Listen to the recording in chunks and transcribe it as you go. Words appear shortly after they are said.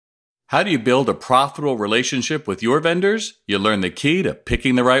How do you build a profitable relationship with your vendors? You learn the key to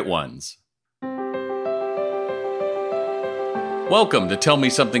picking the right ones. Welcome to Tell Me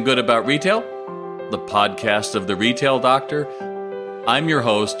Something Good About Retail, the podcast of The Retail Doctor. I'm your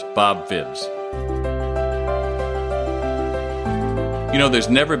host, Bob Phibbs. You know, there's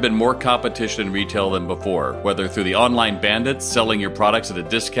never been more competition in retail than before, whether through the online bandits selling your products at a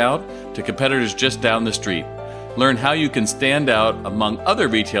discount to competitors just down the street. Learn how you can stand out among other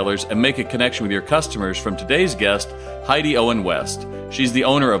retailers and make a connection with your customers from today's guest, Heidi Owen West. She's the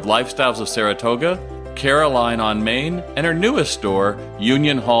owner of Lifestyles of Saratoga, Caroline on Main, and her newest store,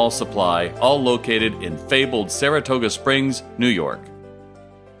 Union Hall Supply, all located in fabled Saratoga Springs, New York.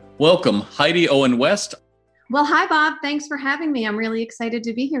 Welcome, Heidi Owen West. Well, hi, Bob. Thanks for having me. I'm really excited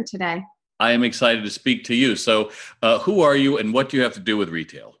to be here today. I am excited to speak to you. So who are you and what do you have to do with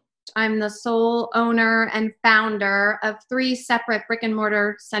retail? I'm the sole owner and founder of 3 separate brick and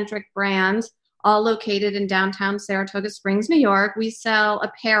mortar centric brands, all located in downtown Saratoga Springs, New York. We sell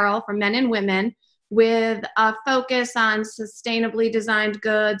apparel for men and women with a focus on sustainably designed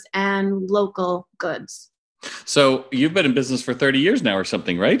goods and local goods. So you've been in business for 30 years now or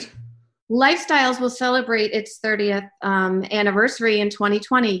something, right? Lifestyles will celebrate its 30th anniversary in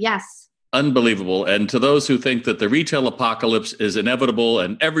 2020. Yes. Unbelievable. And to those who think that the retail apocalypse is inevitable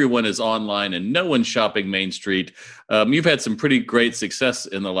and everyone is online and no one's shopping Main Street, you've had some pretty great success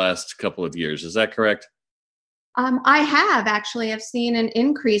in the last couple of years. Is that correct? I have actually. I've seen an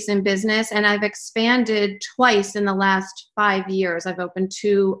increase in business and I've expanded twice in the last 5 years. I've opened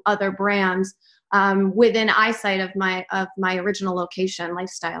 2 other brands within eyesight of my original location,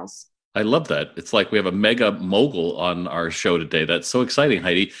 Lifestyles. I love that. It's like we have a mega mogul on our show today. That's so exciting,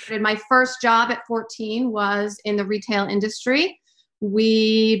 Heidi. My first job at 14 was in the retail industry.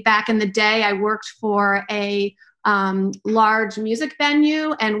 Back in the day, I worked for a large music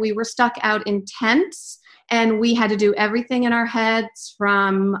venue and we were stuck out in tents and we had to do everything in our heads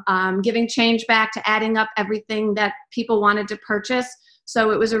from giving change back to adding up everything that people wanted to purchase.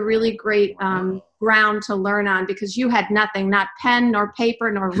 So it was a really great ground to learn on because you had nothing, not pen, nor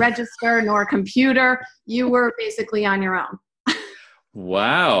paper, nor register, nor computer. You were basically on your own.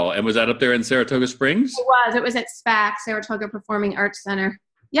 Wow. And was that up there in Saratoga Springs? It was. It was at SPAC, Saratoga Performing Arts Center.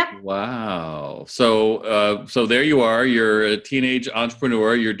 Yep. Wow. So there you are. You're a teenage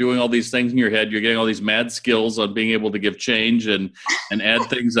entrepreneur. You're doing all these things in your head. You're getting all these mad skills on being able to give change and add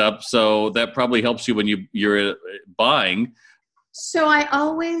things up. So that probably helps you when you're buying. So I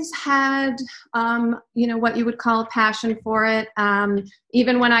always had, what you would call a passion for it.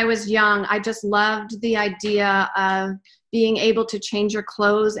 Even when I was young, I just loved the idea of being able to change your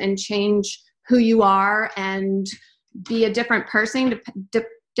clothes and change who you are and be a different person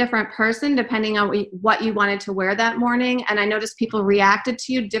depending on what you wanted to wear that morning. And I noticed people reacted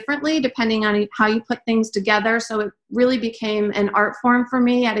to you differently depending on how you put things together. So it really became an art form for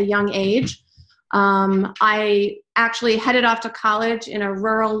me at a young age. I actually headed off to college in a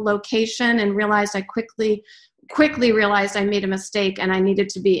rural location and realized I quickly realized I made a mistake and I needed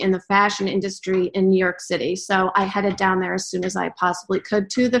to be in the fashion industry in New York City. So I headed down there as soon as I possibly could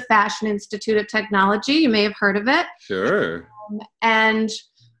to the Fashion Institute of Technology. You may have heard of it. Sure. And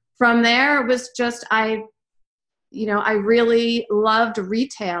from there it was just, I really loved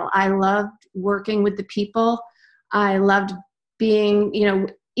retail. I loved working with the people. I loved being,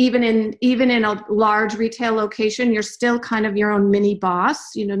 even in a large retail location, you're still kind of your own mini boss.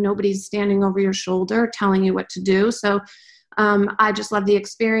 Nobody's standing over your shoulder telling you what to do. So I just love the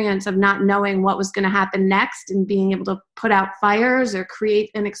experience of not knowing what was going to happen next and being able to put out fires or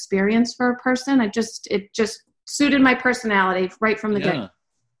create an experience for a person. It just suited my personality right from the get.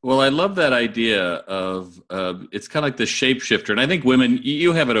 Well, I love that idea of it's kind of like the shapeshifter. And I think women,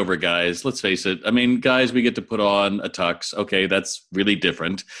 you have it over guys. Let's face it. I mean, guys, we get to put on a tux. Okay, that's really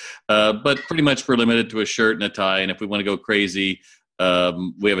different. But pretty much we're limited to a shirt and a tie. And if we want to go crazy,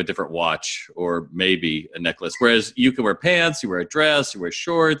 we have a different watch or maybe a necklace. Whereas you can wear pants, you wear a dress, you wear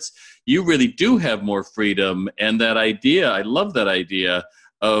shorts. You really do have more freedom. And that idea, I love that idea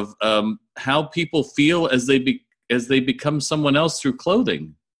of how people feel as they become someone else through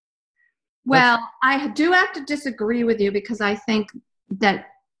clothing. Well, I do have to disagree with you because I think the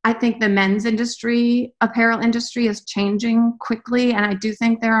men's industry, apparel industry is changing quickly. And I do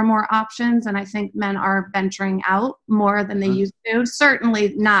think there are more options. And I think men are venturing out more than they used to.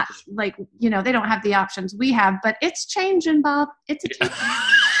 Certainly not like, they don't have the options we have, but it's changing, Bob. It's a change.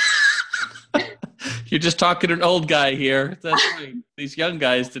 You're just talking to an old guy here. That's right. These young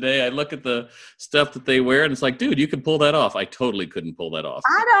guys today, I look at the stuff that they wear and it's like, dude, you can pull that off. I totally couldn't pull that off.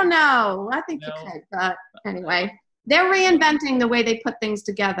 I don't know. I think you could, but anyway. They're reinventing the way they put things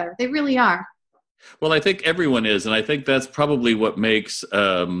together. They really are. Well, I think everyone is, and I think that's probably what makes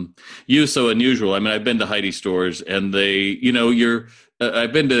you so unusual. I mean, I've been to Heidi stores, and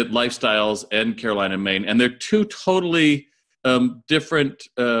I've been to Lifestyles and Caroline and Maine, and they're two totally different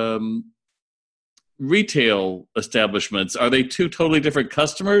retail establishments. Are they two totally different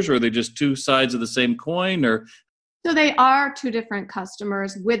customers, or are they just two sides of the same coin? Or so they are two different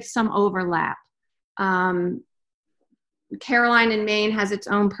customers with some overlap. Caroline and Maine has its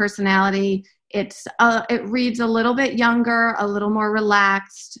own personality. It reads a little bit younger, a little more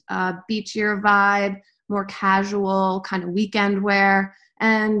relaxed, beachier vibe, more casual, kind of weekend wear,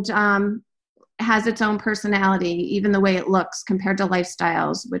 and has its own personality, even the way it looks compared to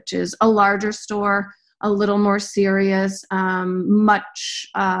Lifestyles, which is a larger store, a little more serious, much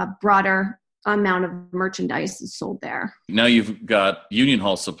broader amount of merchandise is sold there. Now you've got Union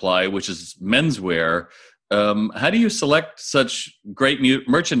Hall Supply, which is menswear. How do you select such great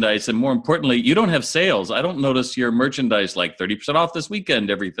merchandise? And more importantly, you don't have sales. I don't notice your merchandise like 30% off this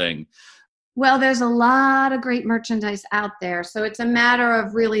weekend, everything. Well, there's a lot of great merchandise out there. So it's a matter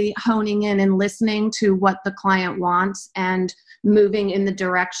of really honing in and listening to what the client wants and moving in the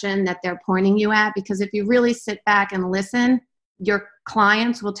direction that they're pointing you at. Because if you really sit back and listen, your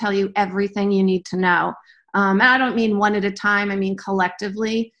clients will tell you everything you need to know. And I don't mean one at a time. I mean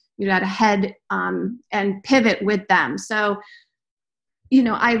collectively. You got to head and pivot with them. So,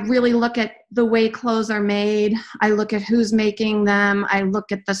 I really look at the way clothes are made. I look at who's making them. I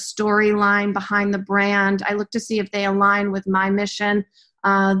look at the storyline behind the brand. I look to see if they align with my mission.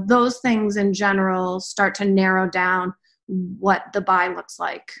 Those things in general start to narrow down what the buy looks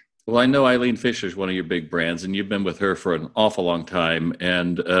like. Well, I know Eileen Fisher is one of your big brands, and you've been with her for an awful long time.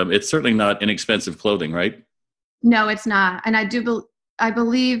 And it's certainly not inexpensive clothing, right? No, it's not. And I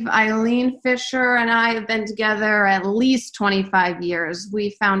believe Eileen Fisher and I have been together at least 25 years.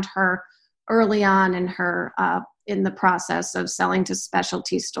 We found her early on in the process of selling to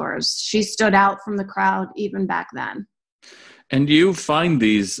specialty stores. She stood out from the crowd even back then. And you find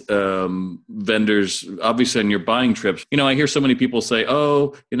these vendors, obviously, on your buying trips. I hear so many people say,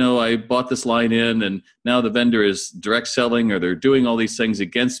 I bought this line in, and now the vendor is direct selling, or they're doing all these things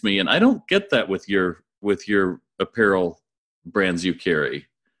against me. And I don't get that with your apparel brands you carry.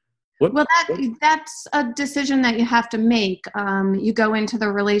 Well, that's a decision that you have to make. You go into the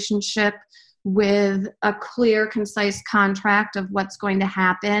relationship with a clear, concise contract of what's going to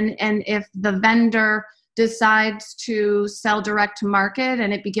happen. And if the vendor decides to sell direct to market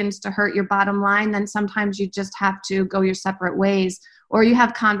and it begins to hurt your bottom line, then sometimes you just have to go your separate ways. Or you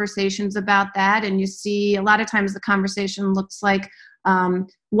have conversations about that, and you see a lot of times the conversation looks like,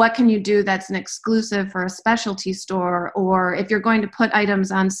 what can you do that's an exclusive for a specialty store? Or if you're going to put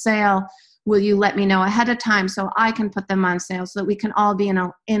items on sale, will you let me know ahead of time so I can put them on sale so that we can all be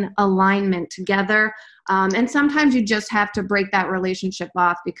in alignment together? And sometimes you just have to break that relationship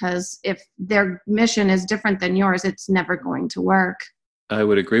off, because if their mission is different than yours, it's never going to work. I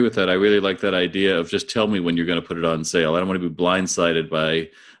would agree with that. I really like that idea of just tell me when you're going to put it on sale. I don't want to be blindsided by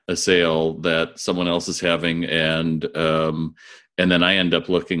a sale that someone else is having, and then I end up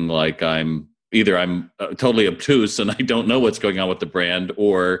looking like I'm totally obtuse and I don't know what's going on with the brand,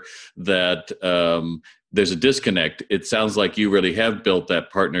 or that there's a disconnect. It sounds like you really have built that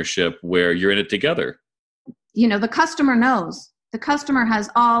partnership where you're in it together. The customer knows. The customer has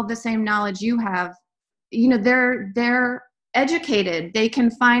all the same knowledge you have. They're educated. They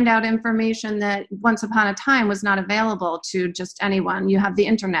can find out information that once upon a time was not available to just anyone. You have the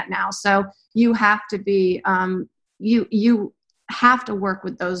internet now. So you have to be, you have to work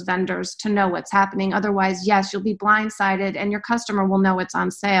with those vendors to know what's happening. Otherwise, yes, you'll be blindsided, and your customer will know it's on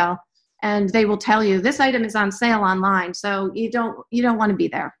sale, and they will tell you this item is on sale online. So you don't want to be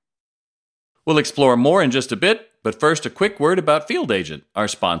there. We'll explore more in just a bit, but first a quick word about Field Agent, our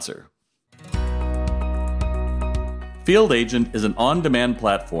sponsor. Field Agent is an on-demand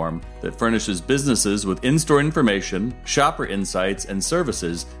platform that furnishes businesses with in-store information, shopper insights, and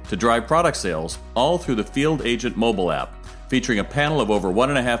services to drive product sales, all through the Field Agent mobile app, featuring a panel of over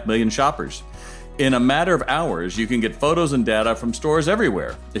 1.5 million shoppers. In a matter of hours, you can get photos and data from stores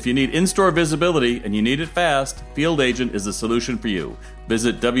everywhere. If you need in-store visibility and you need it fast, Field Agent is the solution for you.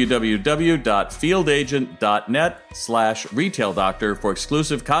 Visit www.fieldagent.net/retaildoctor for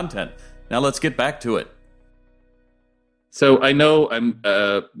exclusive content. Now let's get back to it. So I know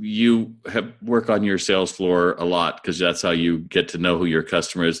you have work on your sales floor a lot, because that's how you get to know who your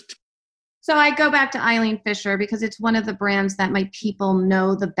customer is. So I go back to Eileen Fisher because it's one of the brands that my people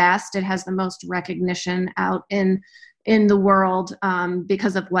know the best. It has the most recognition out in the world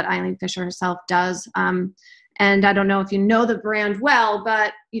because of what Eileen Fisher herself does. And I don't know if you know the brand well,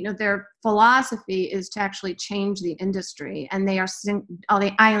 but their philosophy is to actually change the industry. And they are,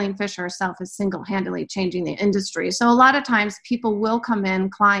 the Eileen Fisher herself is single-handedly changing the industry. So a lot of times people will come in,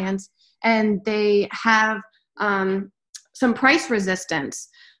 clients, and they have some price resistance.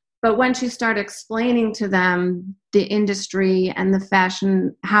 But once you start explaining to them the industry and the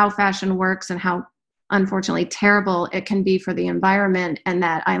fashion, how fashion works and how unfortunately terrible it can be for the environment, and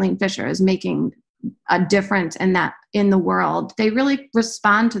that Eileen Fisher is making a difference in the world, they really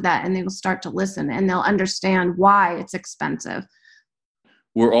respond to that, and they will start to listen, and they'll understand why it's expensive.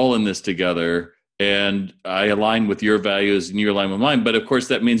 We're all in this together, and I align with your values and you align with mine. But of course,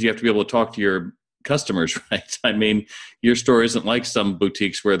 that means you have to be able to talk to your customers, right? I mean, your store isn't like some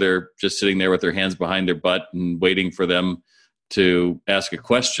boutiques where they're just sitting there with their hands behind their butt and waiting for them to ask a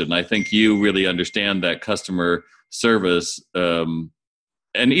question. I think you really understand that customer service.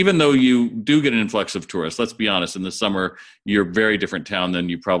 And even though you do get an influx of tourists, let's be honest, in the summer, you're a very different town than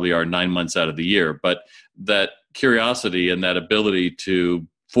you probably are 9 months out of the year. But that curiosity and that ability to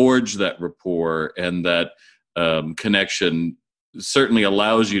forge that rapport and that connection certainly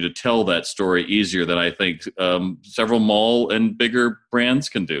allows you to tell that story easier than I think several mall and bigger brands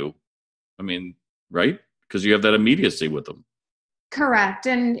can do. I mean, right? Because you have that immediacy with them. Correct.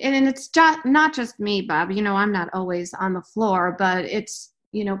 And it's not just me, Bob. I'm not always on the floor, but it's,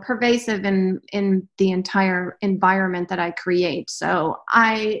 pervasive in the entire environment that I create. So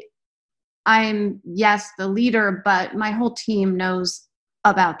I'm, yes, the leader, but my whole team knows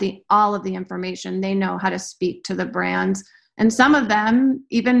about all of the information. They know how to speak to the brands. And some of them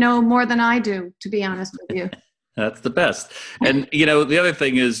even know more than I do, to be honest with you. That's the best. And, the other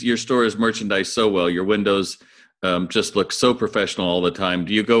thing is your store is merchandised so well. Your windows just look so professional all the time.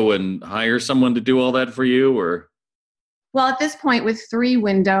 Do you go and hire someone to do all that for you, or? Well, at this point, with 3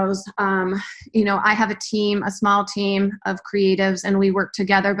 windows, I have a small team of creatives, and we work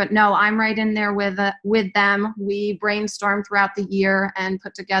together. But no, I'm right in there with them. We brainstorm throughout the year and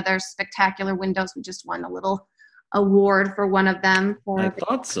put together spectacular windows. We just won a little award for one of them. I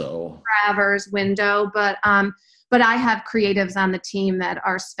thought so. Travers window, but I have creatives on the team that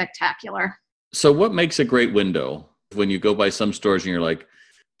are spectacular. So, what makes a great window? When you go by some stores and you're like,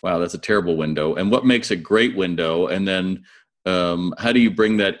 wow, that's a terrible window. And what makes a great window? And then how do you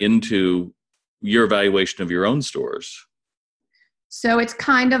bring that into your evaluation of your own stores? So it's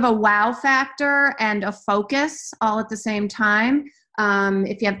kind of a wow factor and a focus all at the same time.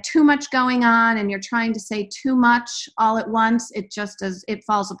 If you have too much going on and you're trying to say too much all at once, it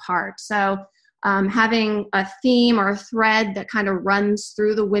falls apart. So having a theme or a thread that kind of runs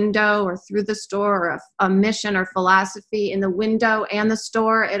through the window or through the store, or a mission or philosophy in the window and the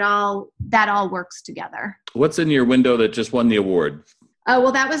store, that all works together. What's in your window that just won the award?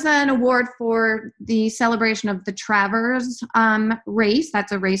 Well, that was an award for the celebration of the Travers race.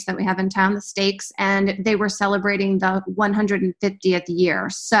 That's a race that we have in town, the stakes, and they were celebrating the 150th year.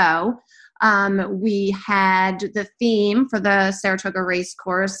 So we had the theme for the Saratoga race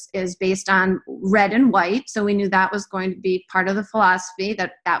course is based on red and white. So we knew that was going to be part of the philosophy,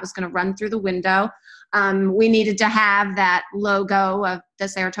 that was going to run through the window. We needed to have that logo of the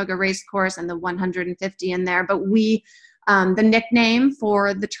Saratoga race course and the 150 in there. But the nickname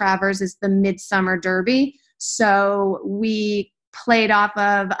for the Travers is the Midsummer Derby. So we played off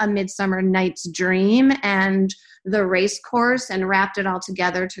of A Midsummer Night's Dream and the race course and wrapped it all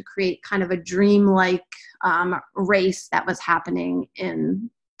together to create kind of a dreamlike race that was happening in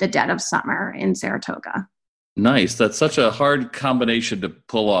the dead of summer in Saratoga. Nice. That's such a hard combination to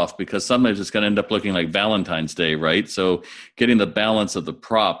pull off, because sometimes it's going to end up looking like Valentine's Day, right? So getting the balance of the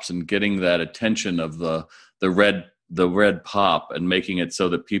props and getting that attention of the red pop and making it so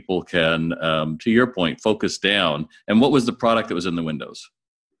that people can, to your point, focus down. And what was the product that was in the windows?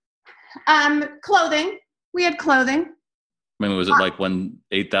 Clothing. We had clothing. I mean, was it like one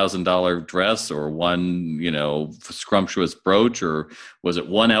 $8,000 dress or one, scrumptious brooch, or was it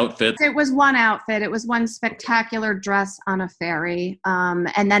one outfit? It was one outfit. It was one spectacular dress on a ferry.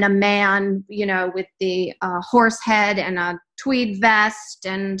 And then a man, with the horse head and a tweed vest,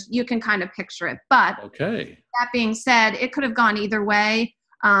 and you can kind of picture it. But okay. That being said, it could have gone either way.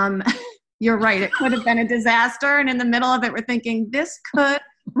 You're right. It could have been a disaster. And in the middle of it, we're thinking this could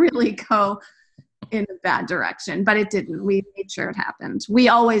really go in a bad direction, but it didn't. We made sure it happened. We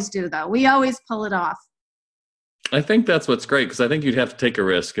always do, though. We always pull it off. I think that's what's great, because I think you'd have to take a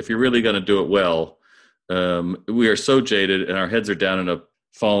risk if you're really going to do it well. We are so jaded and our heads are down in a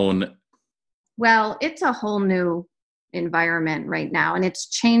phone. Well, it's a whole new environment right now, and it's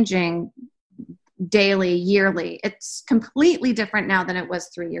changing daily, yearly. It's completely different now than it was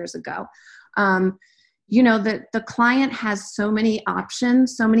 3 years ago. the client has so many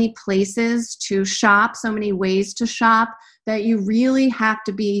options, so many places to shop, so many ways to shop, that you really have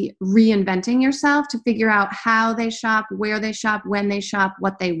to be reinventing yourself to figure out how they shop, where they shop, when they shop,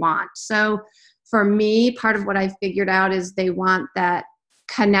 what they want. So for me, part of what I figured out is they want that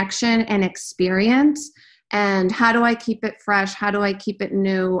connection and experience. And how do I keep it fresh? How do I keep it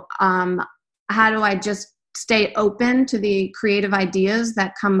new? How do I just stay open to the creative ideas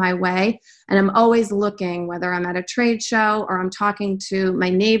that come my way? And I'm always looking, whether I'm at a trade show or I'm talking to my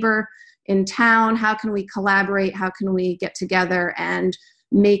neighbor in town, how can we collaborate? How can we get together and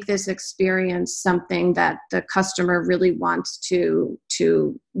make this experience something that the customer really wants to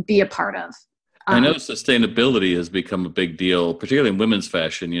be a part of? I know sustainability has become a big deal, particularly in women's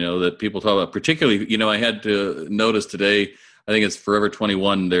fashion, that people talk about. Particularly, I had to notice today, I think it's Forever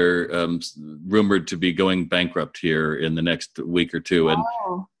 21, they're rumored to be going bankrupt here in the next week or two. And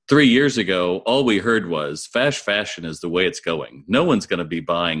 3 years ago, all we heard was fast fashion is the way it's going. No one's going to be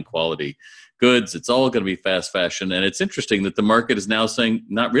buying quality goods. It's all going to be fast fashion. And it's interesting that the market is now saying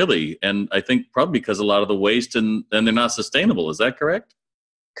not really. And I think probably because a lot of the waste and they're not sustainable. Is that correct?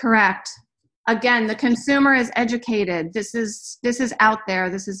 Correct. Again, the consumer is educated. This is out there.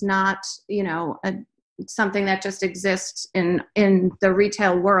 This is not, something that just exists in the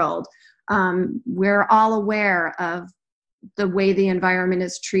retail world. We're all aware of the way the environment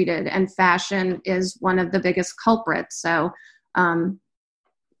is treated, and fashion is one of the biggest culprits. So I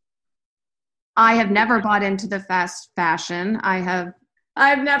have never bought into the fast fashion. I've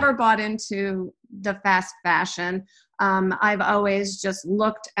never bought into the fast fashion. I've always just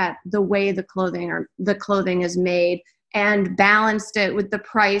looked at the way the clothing is made and balanced it with the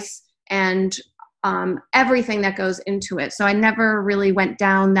price and everything that goes into it. So I never really went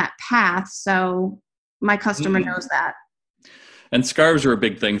down that path. So my customer knows that. And scarves are a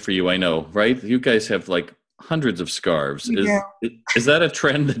big thing for you, I know, right? You guys have like hundreds of scarves. Is that a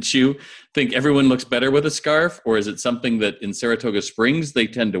trend that you think everyone looks better with a scarf, or is it something that in Saratoga Springs they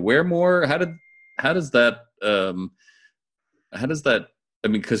tend to wear more? How does that? I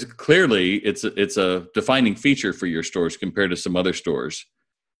mean, because clearly it's a defining feature for your stores compared to some other stores.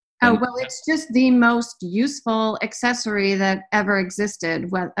 Oh, well, it's just the most useful accessory that ever existed,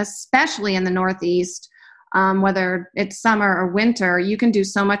 especially in the Northeast. Whether it's summer or winter, you can do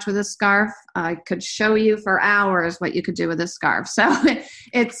so much with a scarf. I could show you for hours what you could do with a scarf. So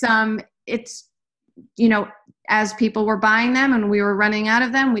it's as people were buying them and we were running out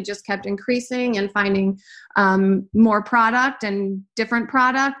of them, we just kept increasing and finding more product and different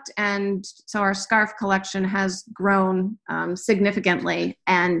product. And so our scarf collection has grown significantly,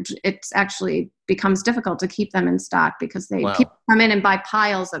 and it's actually becomes difficult to keep them in stock because people come in and buy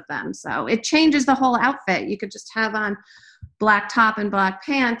piles of them. So it changes the whole outfit. You could just have on black top and black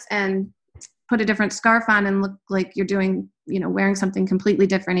pants and put a different scarf on and look like you're doing, wearing something completely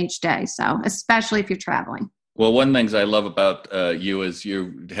different each day. So especially if you're traveling. Well, one of the things I love about you is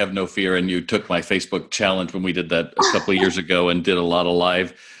you have no fear, and you took my Facebook challenge when we did that a couple of years ago and did a lot of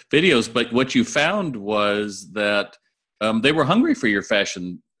live videos. But what you found was that they were hungry for your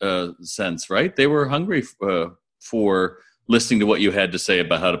fashion sense, right? They were hungry for listening to what you had to say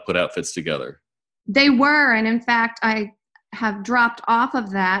about how to put outfits together. They were. And in fact, I have dropped off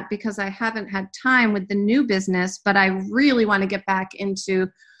of that because I haven't had time with the new business, but I really want to get back into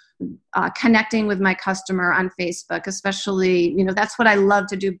connecting with my customer on Facebook, especially, that's what I love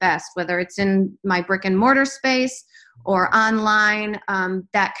to do best, whether it's in my brick and mortar space or online.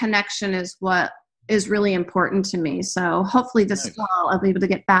 That connection is what is really important to me. So hopefully this fall I'll be able to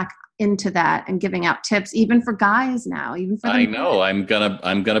get back into that and giving out tips, even for guys now, even for I know I'm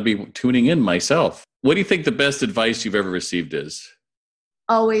gonna be tuning in myself. What do you think the best advice you've ever received is?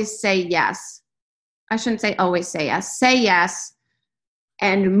 Always say yes. I shouldn't say always say yes. Say yes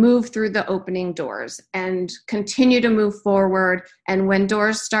and move through the opening doors and continue to move forward. And when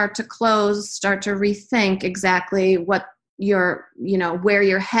doors start to close, start to rethink exactly what you're, where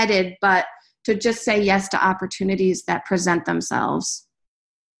you're headed, but to just say yes to opportunities that present themselves.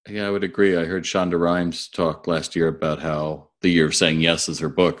 Yeah, I would agree. I heard Shonda Rhimes talk last year about how the year of saying yes is her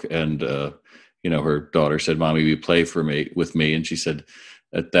book. And, her daughter said, "Mommy, will you play with me?" And she said,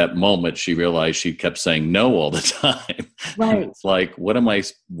 at that moment, she realized she kept saying no all the time. Right. It's like, what am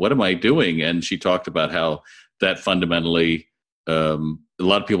I doing? And she talked about how that fundamentally, a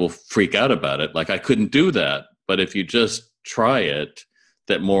lot of people freak out about it. Like, I couldn't do that. But if you just try it,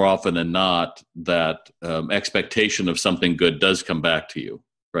 that more often than not, that expectation of something good does come back to you,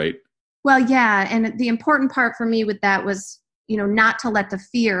 right? Well, yeah. And the important part for me with that was, not to let the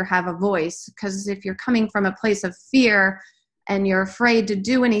fear have a voice. Because if you're coming from a place of fear and you're afraid to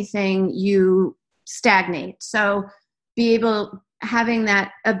do anything, you stagnate. So having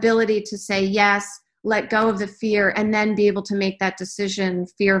that ability to say yes, let go of the fear, and then be able to make that decision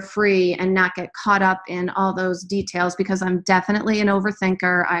fear-free and not get caught up in all those details, because I'm definitely an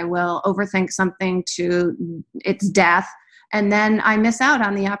overthinker. I will overthink something to its death, and then I miss out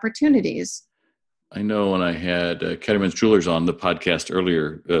on the opportunities. I know when I had Ketterman's Jewelers on the podcast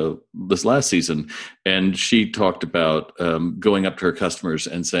earlier this last season, and she talked about going up to her customers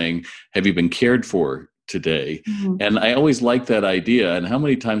and saying, have you been cared for today? Mm-hmm. And I always like that idea. And how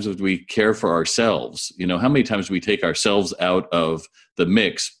many times would we care for ourselves? You know, how many times do we take ourselves out of the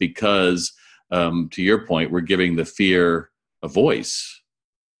mix because, to your point, we're giving the fear a voice?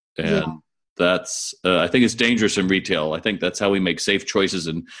 And that's, I think it's dangerous in retail. I think that's how we make safe choices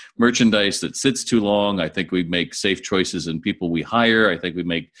in merchandise that sits too long. I think we make safe choices in people we hire. I think we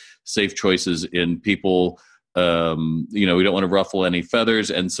make safe choices in people, we don't want to ruffle any feathers.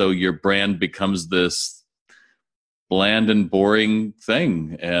 And so your brand becomes this bland and boring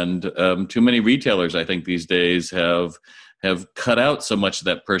thing. And too many retailers, I think, these days have cut out so much of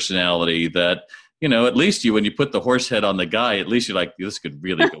that personality that, at least when you put the horse head on the guy, at least you're like, this could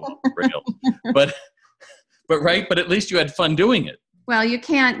really go off the rail. But at least you had fun doing it. Well, you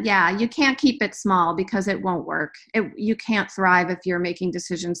can't keep it small because it won't work. You can't thrive if you're making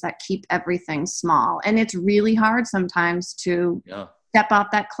decisions that keep everything small. And it's really hard sometimes to step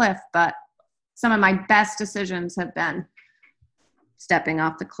off that cliff. But some of my best decisions have been stepping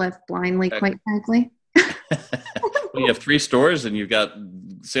off the cliff blindly, quite frankly. Well, you have 3 stores and you've got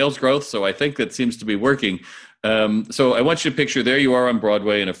sales growth, so I think that seems to be working. So I want you to picture, there you are on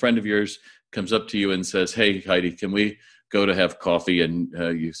Broadway, and a friend of yours comes up to you and says, hey, Heidi, can we go to have coffee? And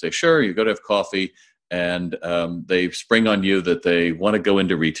you say, sure. You go to have coffee, and they spring on you that they want to go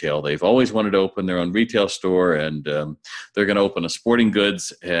into retail. They've always wanted to open their own retail store, and they're going to open a sporting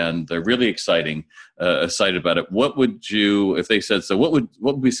goods, and they're really excited about it. What would you, if they said so, what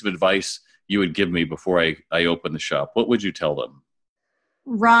would be some advice you would give me before I open the shop? What would you tell them?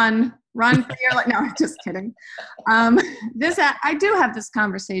 Run for your life. No, just kidding. I do have this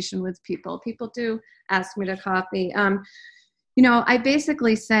conversation with people. People do ask me to coffee. I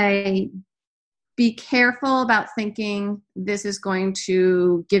basically say, be careful about thinking this is going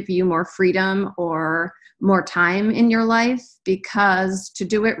to give you more freedom or more time in your life, because to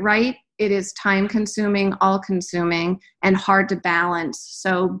do it right, it is time consuming, all consuming, and hard to balance.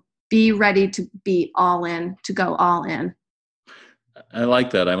 So be ready to be all in, to go all in. I like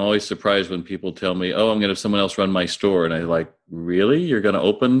that. I'm always surprised when people tell me, oh, I'm going to have someone else run my store. And I like, really? You're going to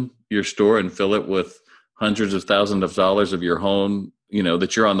open your store and fill it with hundreds of thousands of dollars of your own,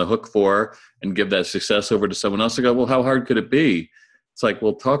 that you're on the hook for, and give that success over to someone else? I go, well, how hard could it be? It's like,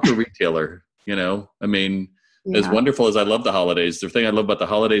 well, talk to a retailer, As wonderful as I love the holidays, the thing I love about the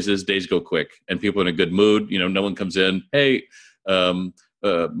holidays is days go quick and people are in a good mood. No one comes in, hey,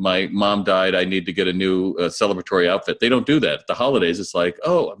 my mom died, I need to get a new celebratory outfit. They don't do that. At the holidays, it's like,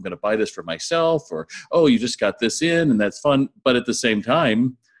 oh, I'm going to buy this for myself, or, oh, you just got this in, and that's fun. But at the same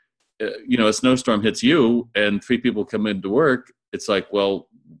time, a snowstorm hits you and 3 people come into work. It's like, well,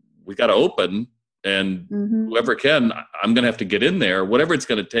 we got to open, and whoever can, I'm going to have to get in there, whatever it's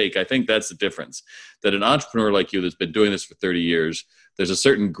going to take. I think that's the difference. That an entrepreneur like you that's been doing this for 30 years, there's a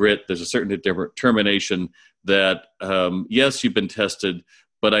certain grit, there's a certain determination that, yes, you've been tested,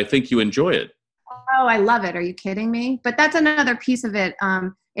 but I think you enjoy it. Oh, I love it. Are you kidding me? But that's another piece of it.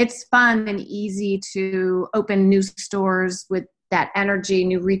 It's fun and easy to open new stores with that energy,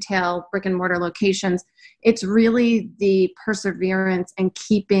 new retail, brick and mortar locations. It's really the perseverance and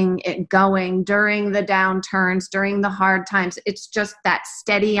keeping it going during the downturns, during the hard times. It's just that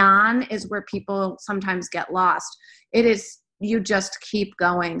steady on is where people sometimes get lost. It is, you just keep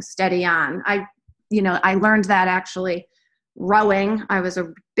going, steady on. I learned that actually rowing. I was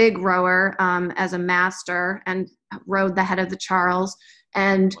a big rower as a master and rowed the head of the Charles.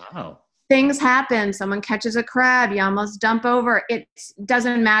 And wow. Things happen. Someone catches a crab. You almost dump over. It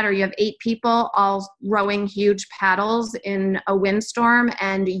doesn't matter. You have 8 people all rowing huge paddles in a windstorm,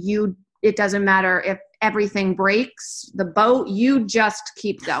 and it doesn't matter if everything breaks the boat. You just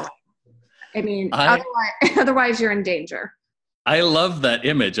keep going. Otherwise you're in danger. I love that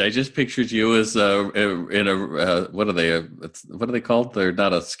image. I just pictured you as in a what are they? What are they called? They're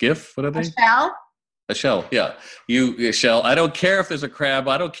not a skiff. What are they? A shell. A shell. Yeah, a shell. I don't care if there's a crab.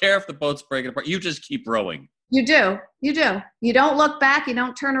 I don't care if the boat's breaking apart. You just keep rowing. You do. You don't look back. You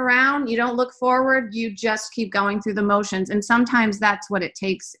don't turn around. You don't look forward. You just keep going through the motions. And sometimes that's what it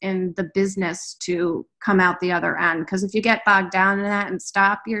takes in the business to come out the other end. Because if you get bogged down in that and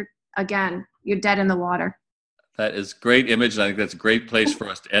stop, you're dead in the water. That is great image, and I think that's a great place for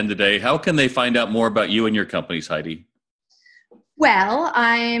us to end today. How can they find out more about you and your companies, Heidi? Well,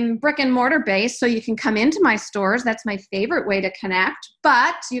 I'm brick and mortar based, so you can come into my stores. That's my favorite way to connect.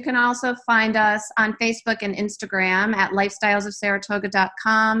 But you can also find us on Facebook and Instagram at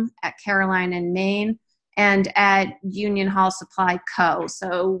lifestylesofsaratoga.com, at Caroline in Maine, and at Union Hall Supply Co.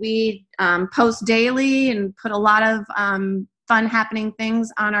 So we post daily and put a lot of fun happening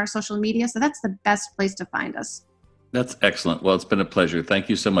things on our social media. So that's the best place to find us. That's excellent. Well, it's been a pleasure. Thank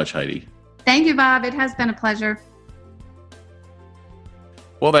you so much, Heidi. Thank you, Bob. It has been a pleasure.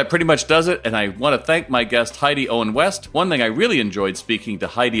 Well, that pretty much does it, and I want to thank my guest, Heidi Owen West. One thing I really enjoyed speaking to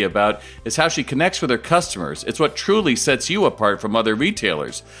Heidi about is how she connects with her customers. It's what truly sets you apart from other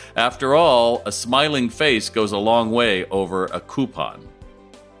retailers. After all, a smiling face goes a long way over a coupon.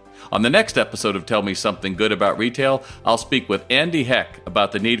 On the next episode of Tell Me Something Good About Retail, I'll speak with Andy Heck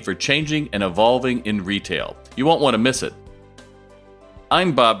about the need for changing and evolving in retail. You won't want to miss it.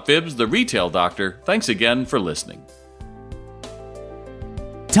 I'm Bob Phibbs, the Retail Doctor. Thanks again for listening.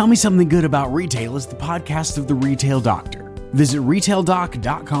 Tell Me Something Good About Retail is the podcast of The Retail Doctor. Visit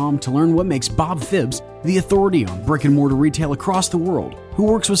retaildoc.com to learn what makes Bob Phibbs the authority on brick and mortar retail across the world, who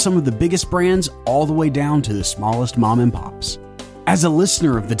works with some of the biggest brands all the way down to the smallest mom and pops. As a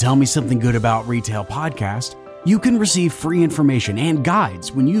listener of the Tell Me Something Good About Retail podcast, you can receive free information and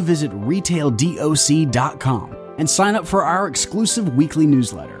guides when you visit retaildoc.com and sign up for our exclusive weekly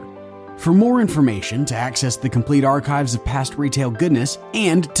newsletter. For more information, to access the complete archives of past retail goodness,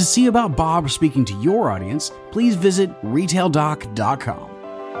 and to see about Bob speaking to your audience, please visit retaildoc.com.